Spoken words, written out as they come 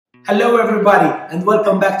Hello everybody and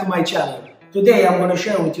welcome back to my channel. Today I'm going to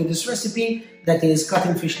share with you this recipe that is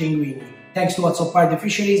cuttlefish linguine. Thanks to What's Up Party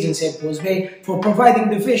Fisheries in St. Paul's Bay for providing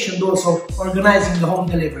the fish and also organizing the home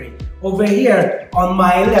delivery. Over here on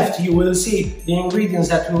my left you will see the ingredients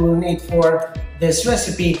that we will need for this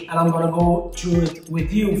recipe, and I'm going to go through it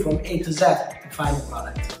with you from A to Z to final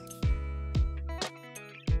product.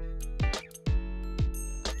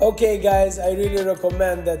 Okay guys, I really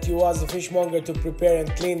recommend that you ask the fishmonger to prepare and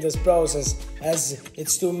clean this process, as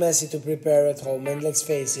it's too messy to prepare at home, and let's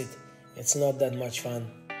face it, it's not that much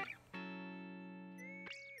fun.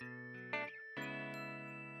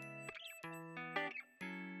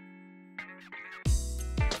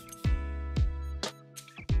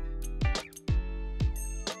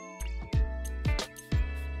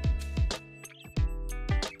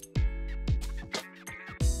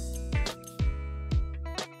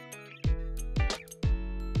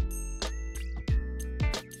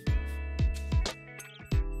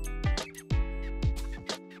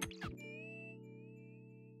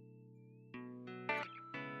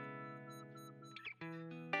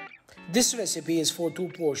 This recipe is for 2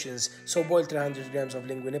 portions, so boil 300 grams of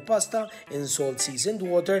linguine pasta in salt seasoned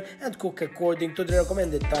water and cook according to the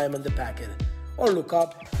recommended time on the packet. Or look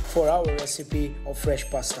up for our recipe of fresh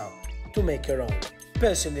pasta to make your own.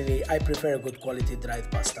 Personally, I prefer good quality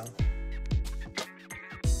dried pasta.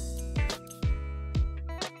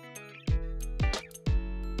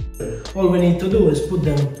 All we need to do is put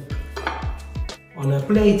them on a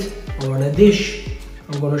plate or on a dish.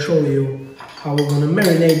 I'm going to show you how we're going to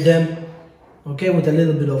marinate them, okay, with a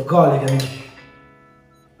little bit of garlic and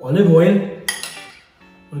olive oil,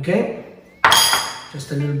 okay,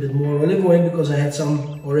 just a little bit more olive oil because I had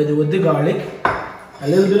some already with the garlic, a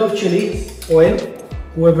little bit of chili oil,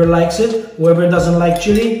 whoever likes it. Whoever doesn't like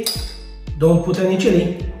chili, don't put any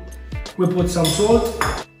chili. We put some salt,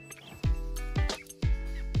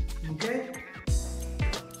 okay,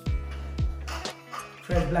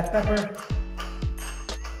 fresh black pepper,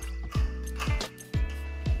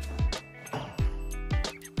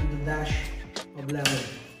 dash of lemon.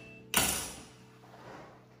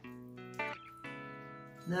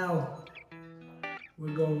 Now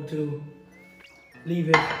we're going to leave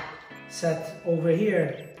it set over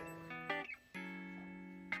here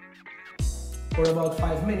for about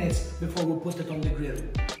 5 minutes before we put it on the grill.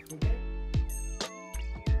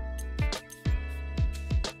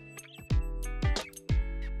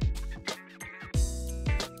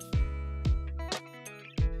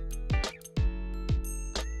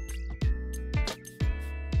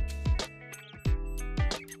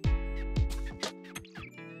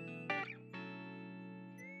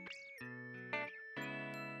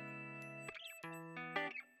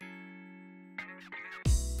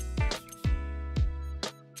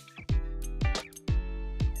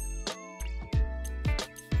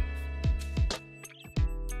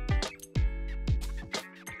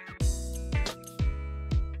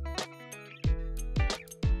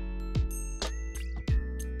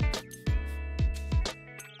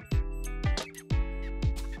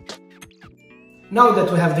 Now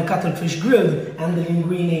that we have the cuttlefish grilled and the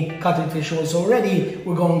linguine cuttlefish also ready,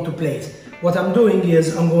 we're going to plate. What I'm doing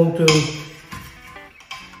is I'm going to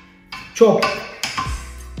chop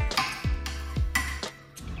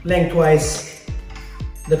lengthwise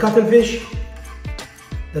the cuttlefish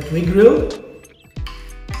that we grilled,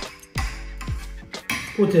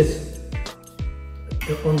 put it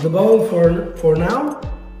on the bowl for now,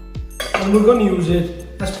 and we're going to use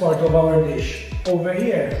it as part of our dish. Over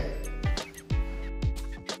here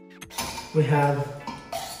we have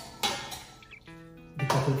the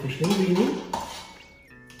cuttlefish linguine,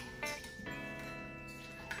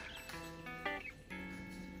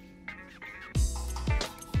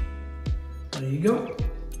 there you go,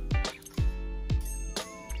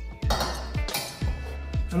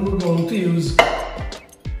 and we're going to use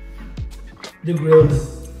the grilled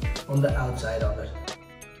on the outside of it.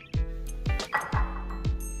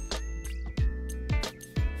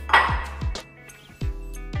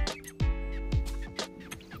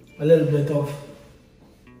 A little bit of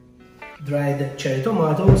dried cherry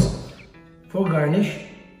tomatoes for garnish,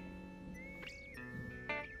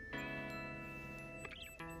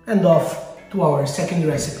 and off to our second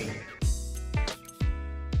recipe.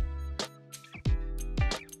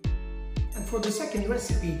 And for the second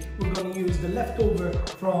recipe, we're going to use the leftover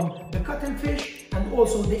from the cuttlefish and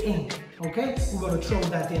also the ink, okay? We're going to throw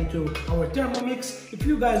that into our Thermomix. If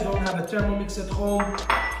you guys don't have a Thermomix at home,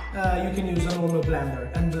 you can use a normal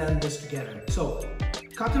blender and blend this together. So,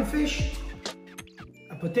 cuttlefish,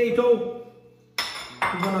 a potato,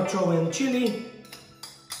 we're gonna throw in chili.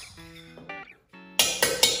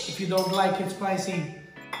 If you don't like it spicy,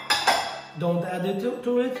 don't add it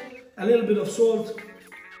to it. A little bit of salt,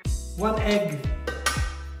 1 egg,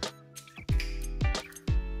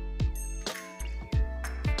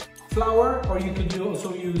 flour, or you could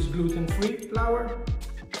also use gluten-free flour,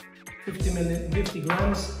 50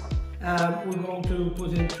 grams. We're going to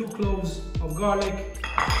put in 2 cloves of garlic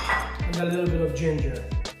and a little bit of ginger.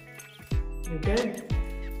 Okay?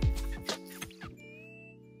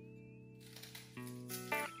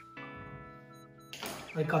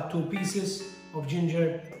 I cut 2 pieces of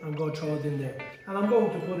ginger and go throw it in there. And I'm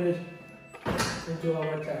going to put it into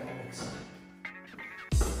our Thermomix.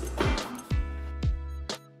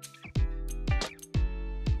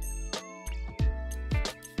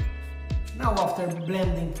 Now after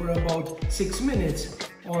blending for about 6 minutes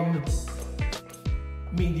on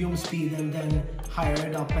medium speed and then higher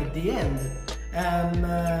it up at the end,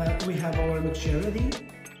 we have our mixture ready.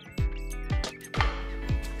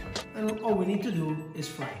 And all we need to do is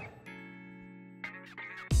fry.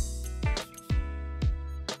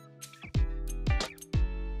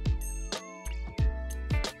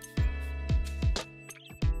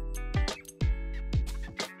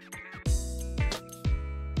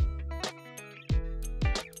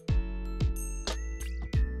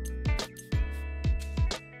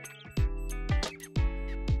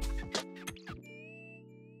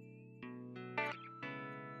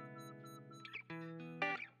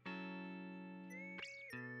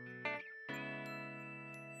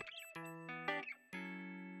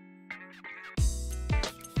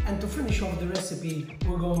 And to finish off the recipe,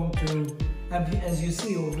 we're going to have, as you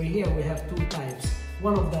see over here, we have 2 types.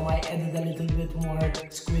 One of them I added a little bit more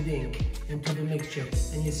squid ink into the mixture,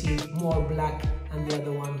 and you see more black, and the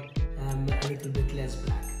other one a little bit less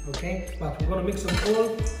black. Okay, but we're gonna mix them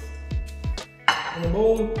all in a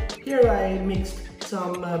bowl. Here I mixed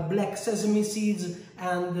some black sesame seeds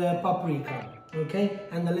and paprika. Okay,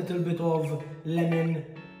 and a little bit of lemon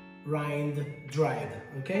rind dried.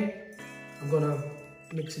 Okay, I'm gonna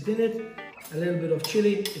mix it in it, a little bit of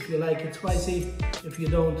chili if you like it spicy, if you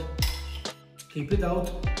don't, keep it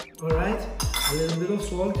out, alright, a little bit of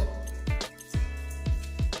salt,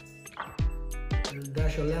 a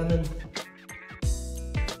dash of lemon,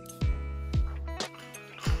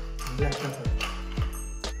 and black pepper,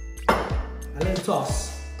 a little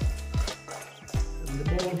toss in the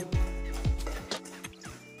bowl,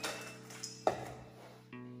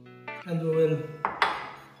 and we will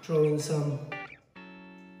throw in some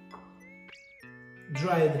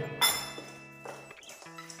dried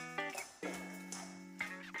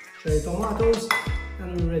cherry tomatoes,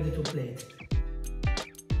 and we're ready to plate.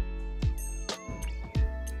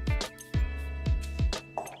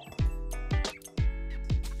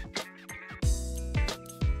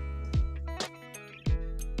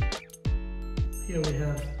 Here we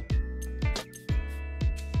have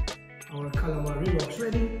our calamari rocks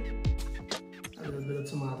ready, a little bit of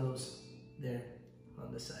tomatoes there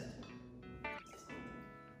on the side.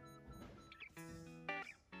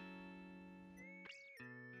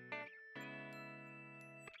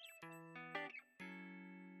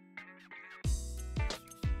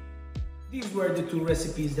 These were the 2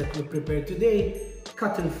 recipes that we prepared today: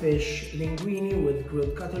 cuttlefish linguine with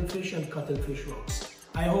grilled cuttlefish and cuttlefish rocks.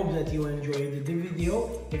 I hope that you enjoyed the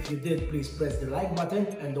video. If you did, please press the like button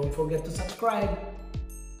and don't forget to subscribe.